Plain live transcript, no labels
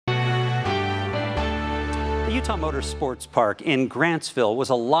The Utah Motorsports Park in Grantsville was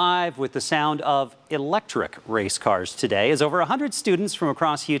alive with the sound of electric race cars today as over 100 students from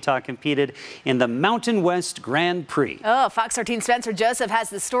across Utah competed in the Mountain West Grand Prix. Oh, Fox 13 Spencer Joseph has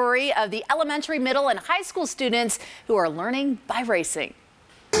the story of the elementary, middle, and high school students who are learning by racing.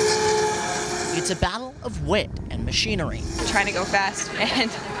 It's a battle of wit and machinery. Trying to go fast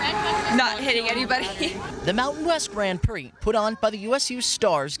and not hitting anybody. The Mountain West Grand Prix, put on by the USU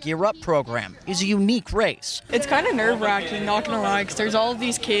Stars Gear Up program, is a unique race. It's kind of nerve-wracking, not gonna lie, because there's all of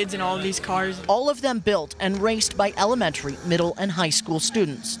these kids and all of these cars. All of them built and raced by elementary, middle, and high school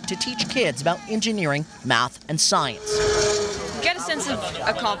students to teach kids about engineering, math, and science. You get a sense of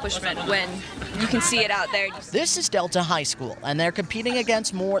accomplishment when you can see it out there. This is Delta High School, and they're competing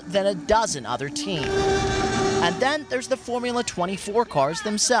against more than a dozen other teams. And then there's the Formula 24 cars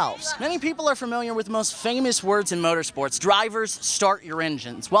themselves. Many people are familiar with the most famous words in motorsports: drivers, start your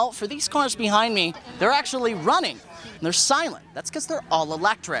engines. Well, for these cars behind me, they're actually running. And they're silent. That's because they're all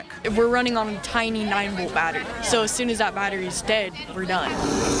electric. We're running on a tiny 9-volt battery, so as soon as that battery is dead, we're done.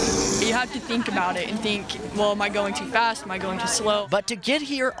 You have to think about it and think, well, am I going too fast? Am I going too slow? But to get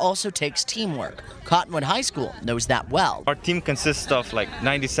here also takes teamwork. Cottonwood High School knows that well. Our team consists of like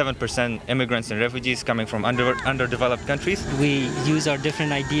 97% immigrants and refugees coming from underdeveloped countries. We use our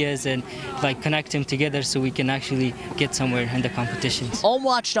different ideas and connect them together so we can actually get somewhere in the competitions. All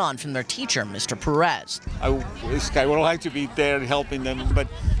watched on from their teacher, Mr. Perez. I would like to be there helping them, but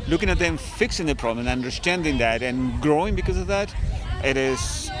looking at them fixing the problem and understanding that and growing because of that, it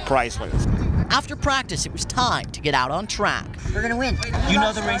is priceless. After practice, it was time to get out on track. We're gonna win. You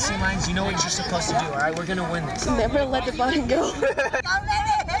know the racing lines, you know what you're supposed to do, all right? We're gonna win this. Never let the button go. Let's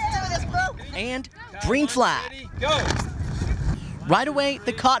do this, bro. And green flag. Go. Right away,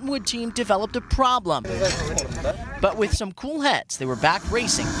 the Cottonwood team developed a problem. But with some cool heads, they were back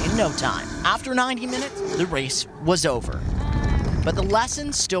racing in no time. After 90 minutes, the race was over. But the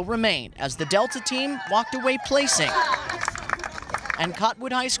lessons still remained as the Delta team walked away placing. And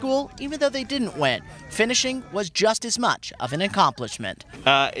Cottonwood High School, even though they didn't win, finishing was just as much of an accomplishment.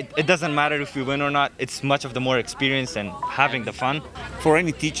 It doesn't matter if we win or not. It's much of the more experience and having the fun. For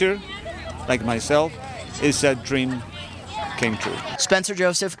any teacher like myself, it's a dream came true. Spencer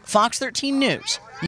Joseph, Fox 13 News,